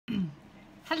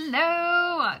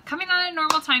Hello! Coming on a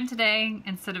normal time today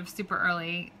instead of super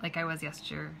early like I was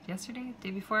yesterday,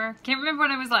 day before. Can't remember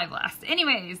when I was live last.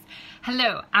 Anyways,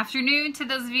 hello. Afternoon to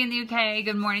those of you in the UK.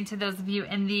 Good morning to those of you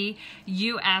in the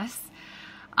US.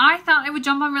 I thought I would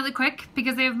jump on really quick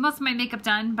because I have most of my makeup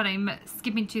done, but I'm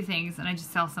skipping two things and I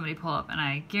just saw somebody pull up and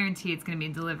I guarantee it's going to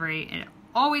be a delivery. It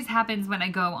always happens when I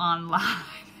go on live.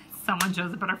 Someone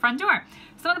shows up at our front door.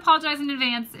 So I apologize in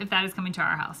advance if that is coming to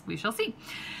our house. We shall see.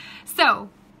 So,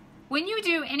 when you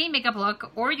do any makeup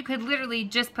look, or you could literally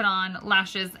just put on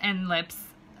lashes and lips.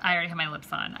 I already have my lips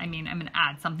on. I mean, I'm going to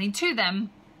add something to them.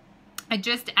 It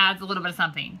just adds a little bit of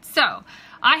something. So,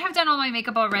 I have done all my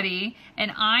makeup already,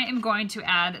 and I am going to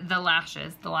add the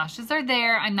lashes. The lashes are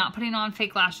there. I'm not putting on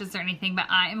fake lashes or anything, but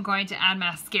I am going to add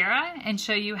mascara and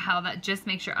show you how that just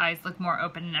makes your eyes look more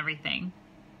open and everything.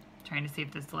 Trying to see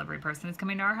if this delivery person is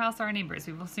coming to our house or our neighbors.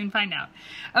 We will soon find out.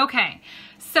 Okay,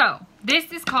 so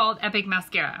this is called Epic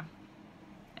Mascara.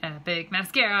 Epic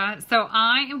Mascara. So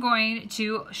I am going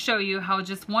to show you how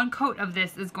just one coat of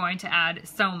this is going to add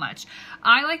so much.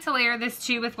 I like to layer this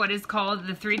too with what is called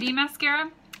the 3D mascara.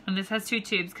 And this has two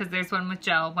tubes because there's one with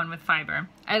gel, one with fiber.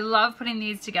 I love putting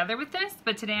these together with this,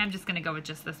 but today I'm just going to go with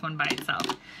just this one by itself.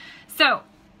 So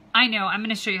I know I'm going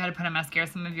to show you how to put on mascara.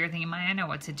 Some of you are thinking, Maya, I know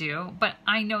what to do. But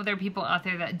I know there are people out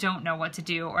there that don't know what to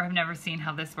do or have never seen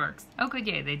how this works. Oh, good,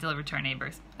 yay, they delivered to our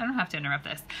neighbors. I don't have to interrupt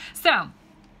this. So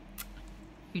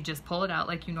you just pull it out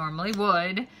like you normally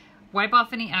would, wipe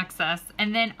off any excess,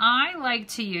 and then I like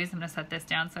to use, I'm going to set this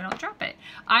down so I don't drop it.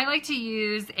 I like to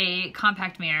use a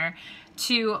compact mirror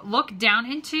to look down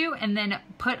into and then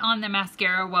put on the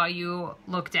mascara while you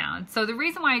look down. So the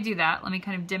reason why I do that, let me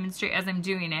kind of demonstrate as I'm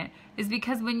doing it, is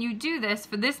because when you do this,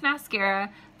 for this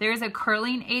mascara, there's a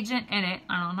curling agent in it.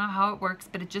 I don't know how it works,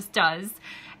 but it just does.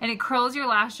 And it curls your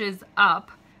lashes up.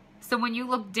 So when you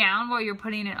look down while you're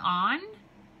putting it on,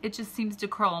 it just seems to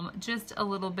curl them just a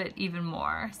little bit even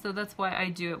more. So that's why I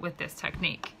do it with this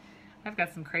technique. I've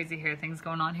got some crazy hair things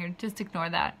going on here. Just ignore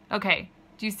that. Okay,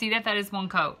 do you see that? That is one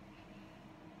coat.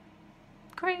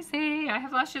 Crazy. I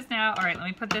have lashes now. All right, let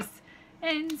me put this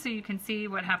in so you can see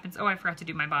what happens. Oh, I forgot to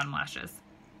do my bottom lashes.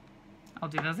 I'll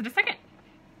do those in a second.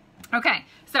 Okay,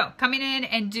 so coming in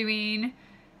and doing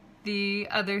the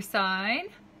other side,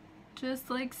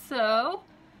 just like so.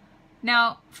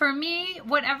 Now, for me,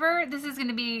 whatever this is going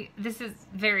to be,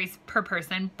 varies per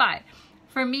person, but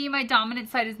for me, my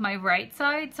dominant side is my right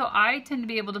side, so I tend to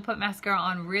be able to put mascara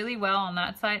on really well on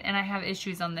that side, and I have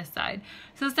issues on this side.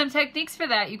 So some techniques for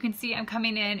that, you can see I'm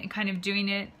coming in and kind of doing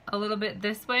it a little bit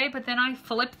this way, but then I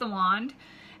flip the wand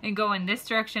and go in this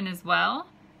direction as well,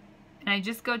 and I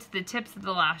just go to the tips of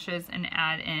the lashes and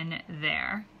add in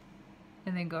there,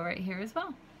 and then go right here as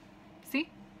well. See?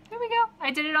 There we go.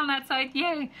 I did it on that side.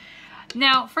 Yay!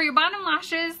 Now, for your bottom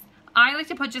lashes, I like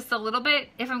to put just a little bit.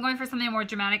 If I'm going for something more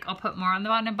dramatic, I'll put more on the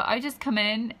bottom, but I just come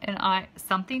in and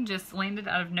something just landed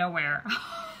out of nowhere.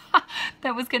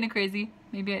 That was kind of crazy.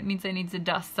 Maybe it means I need to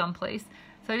dust someplace.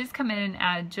 So I just come in and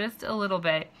add just a little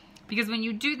bit, because when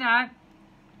you do that,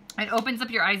 it opens up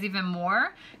your eyes even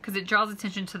more because it draws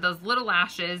attention to those little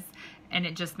lashes and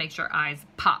it just makes your eyes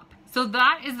pop. So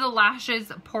that is the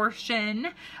lashes portion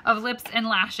of lips and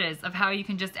lashes, of how you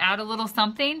can just add a little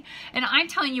something. And I'm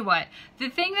telling you what, the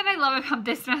thing that I love about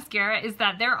this mascara is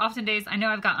that there are often days, I know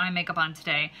I've got eye makeup on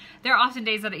today, there are often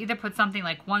days that I either put something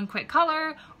like one quick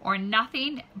color or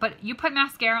nothing, but you put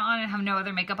mascara on and have no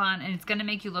other makeup on and it's gonna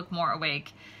make you look more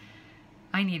awake.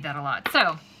 I need that a lot.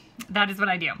 So that is what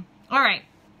I do. All right,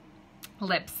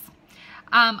 lips.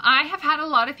 I have had a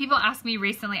lot of people ask me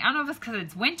recently, I don't know if it's because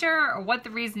it's winter or what the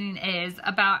reasoning is,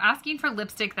 about asking for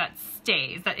lipstick that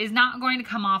stays, that is not going to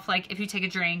come off like if you take a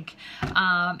drink,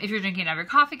 if you're drinking out of your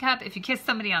coffee cup, if you kiss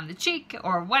somebody on the cheek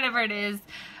or whatever it is.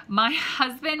 My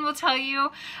husband will tell you,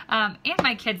 and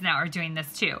my kids now are doing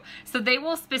this too. So they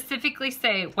will specifically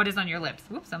say, what is on your lips?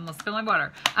 Whoops, I almost spilled my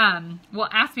water. Will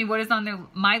ask me what is on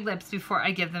my lips before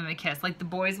I give them a kiss. Like the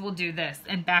boys will do this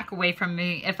and back away from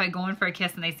me if I go in for a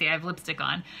kiss and they say I have lipstick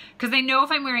on. Because they know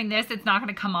if I'm wearing this, it's not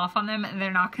going to come off on them and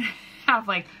they're not going to have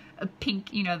like a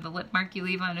pink, you know, the lip mark you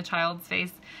leave on a child's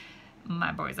face.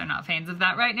 My boys are not fans of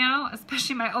that right now,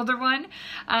 especially my older one.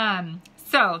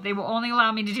 So they will only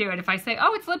allow me to do it if I say,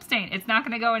 oh, it's lip stain. It's not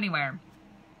going to go anywhere.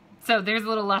 So there's a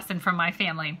little lesson from my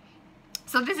family.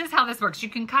 So this is how this works. You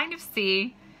can kind of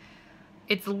see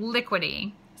it's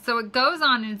liquidy. So it goes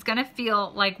on and it's going to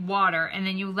feel like water, and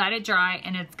then you let it dry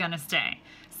and it's going to stay.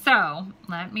 So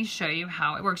let me show you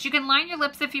how it works. You can line your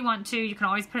lips if you want to. You can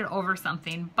always put it over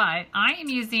something, but I am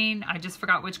using, I just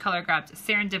forgot which color I grabbed,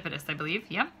 Serendipitous, I believe.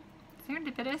 Yep,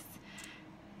 Serendipitous.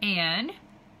 And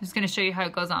I'm just going to show you how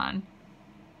it goes on.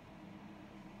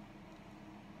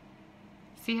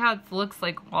 See how it looks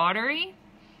like watery?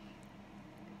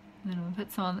 And then I'm gonna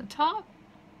put some on the top.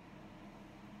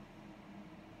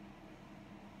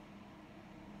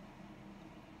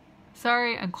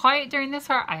 Sorry, I'm quiet during this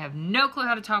part. I have no clue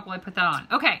how to talk while I put that on.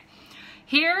 Okay,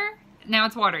 here, now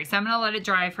it's watery, so I'm gonna let it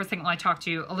dry for a second while I talk to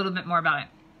you a little bit more about it.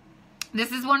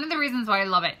 This is one of the reasons why I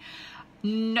love it.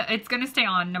 No, it's gonna stay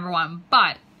on, number one,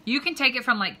 but you can take it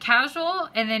from like casual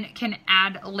and then can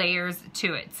add layers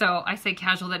to it. So I say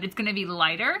casual, that it's gonna be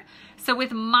lighter. So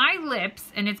with my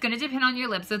lips, and it's gonna depend on your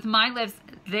lips, with my lips,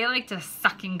 they like to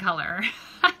suck in color.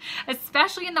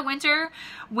 Especially in the winter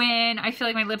when I feel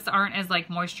like my lips aren't as like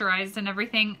moisturized and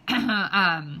everything,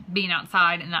 being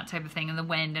outside and that type of thing, and the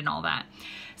wind and all that.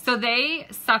 So they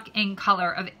suck in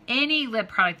color of any lip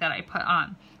product that I put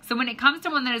on. So when it comes to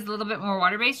one that is a little bit more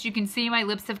water-based, you can see my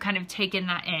lips have kind of taken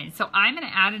that in. So I'm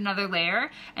gonna add another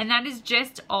layer, and that is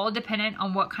just all dependent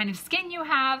on what kind of skin you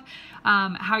have,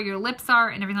 how your lips are,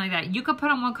 and everything like that. You could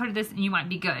put on one coat of this and you might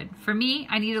be good. For me,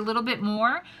 I need a little bit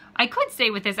more. I could stay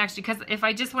with this actually, because if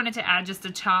I just wanted to add just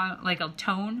a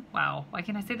tone, wow, why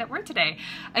can't I say that word today?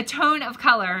 A tone of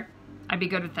color, I'd be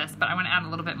good with this, but I wanna add a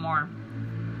little bit more.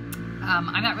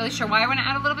 I'm not really sure why I want to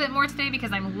add a little bit more today,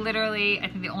 because I'm literally, I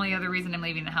think the only other reason I'm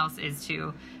leaving the house is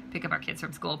to pick up our kids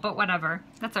from school, but whatever.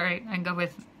 That's all right. I can go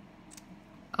with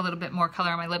a little bit more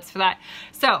color on my lips for that.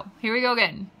 So here we go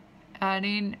again,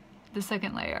 adding the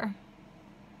second layer.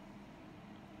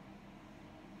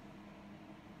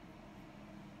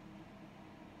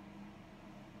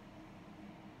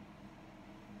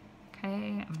 Okay,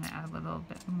 I'm gonna add a little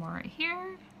bit more right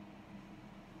here.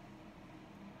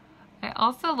 I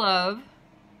also love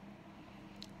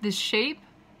the shape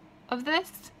of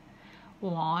this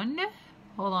wand.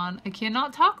 Hold on, I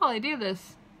cannot talk while I do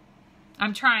this.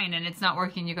 I'm trying and it's not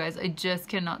working, you guys. I just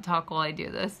cannot talk while I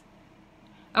do this.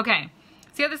 Okay,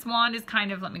 see how this wand is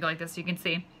kind of, let me go like this so you can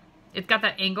see. It's got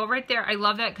that angle right there. I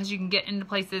love that because you can get into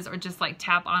places or just like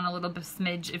tap on a little bit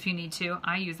smidge if you need to.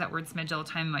 I use that word smidge all the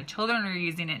time. My children are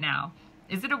using it now.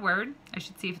 Is it a word? I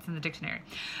should see if it's in the dictionary.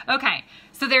 Okay,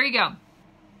 so there you go.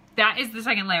 That is the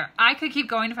second layer. I could keep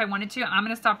going if I wanted to. I'm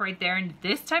gonna stop right there and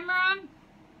this time around,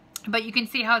 but you can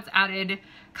see how it's added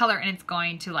color and it's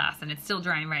going to last, and it's still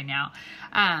drying right now.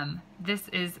 This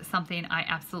is something I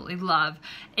absolutely love.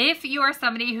 If you are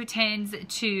somebody who tends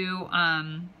to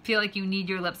feel like you need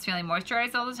your lips feeling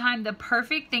moisturized all the time, the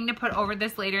perfect thing to put over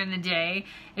this later in the day,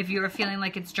 if you are feeling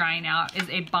like it's drying out, is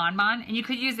a bonbon. And you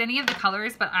could use any of the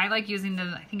colors, but I like using the,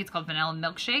 I think it's called Vanilla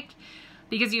Milkshake,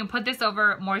 because you can put this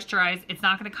over, moisturize. It's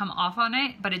not gonna come off on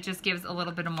it, but it just gives a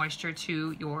little bit of moisture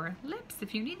to your lips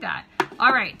if you need that.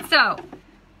 All right, so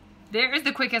there is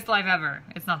the quickest life ever.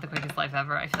 It's not the quickest life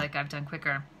ever. I feel like I've done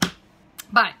quicker.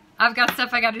 But I've got stuff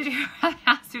I gotta do around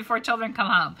the house before children come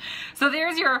home. So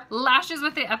there's your lashes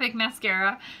with the Epic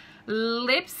Mascara,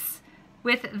 lips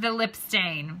with the lip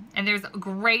stain. And there's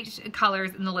great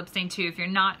colors in the lip stain too. If you're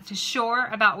not sure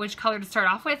about which color to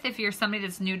start off with, if you're somebody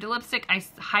that's new to lipstick, I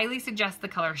highly suggest the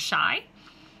color Shy.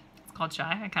 It's called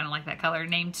Shy. I kind of like that color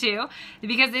name too,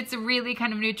 because it's a really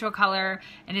kind of neutral color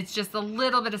and it's just a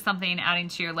little bit of something adding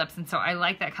to your lips. And so I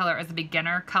like that color as a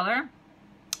beginner color.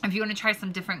 If you want to try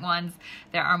some different ones,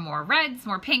 there are more reds,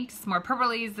 more pinks, more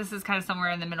purplies. This is kind of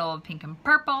somewhere in the middle of pink and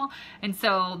purple. And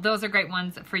so those are great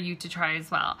ones for you to try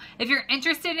as well. If you're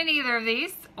interested in either of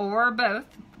these or both,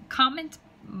 comment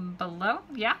below.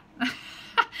 Yeah.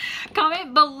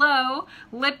 Comment below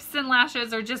lips and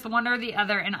lashes, or just one or the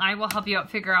other, and I will help you out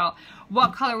figure out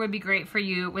what color would be great for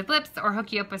you with lips, or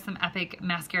hook you up with some Epic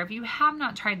Mascara. If you have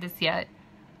not tried this yet,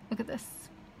 look at this.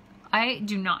 I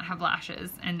do not have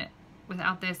lashes, and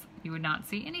without this, you would not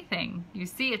see anything. You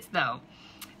see it's though.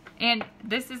 And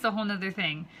this is a whole nother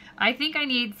thing. I think I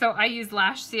need, so I use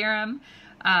lash serum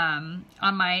on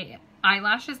my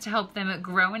eyelashes to help them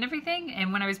grow and everything.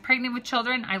 And when I was pregnant with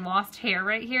children, I lost hair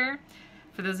right here.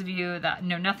 For those of you that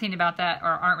know nothing about that or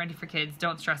aren't ready for kids,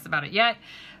 don't stress about it yet.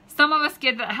 Some of us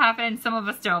get that happen, some of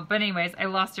us don't. But anyways, I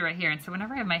lost it right here. And so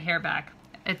whenever I have my hair back,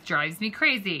 it drives me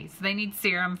crazy. So they need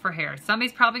serum for hair.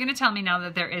 Somebody's probably gonna tell me now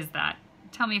that there is that.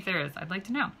 Tell me if there is. I'd like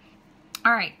to know.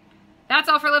 All right. That's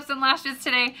all for lips and lashes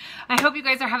today. I hope you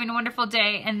guys are having a wonderful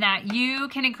day and that you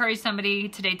can encourage somebody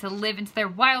today to live into their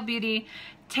wild beauty,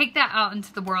 take that out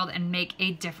into the world and make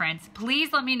a difference.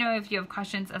 Please let me know if you have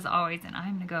questions as always, and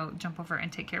I'm gonna go jump over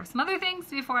and take care of some other things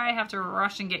before I have to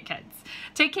rush and get kids.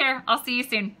 Take care. I'll see you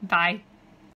soon. Bye.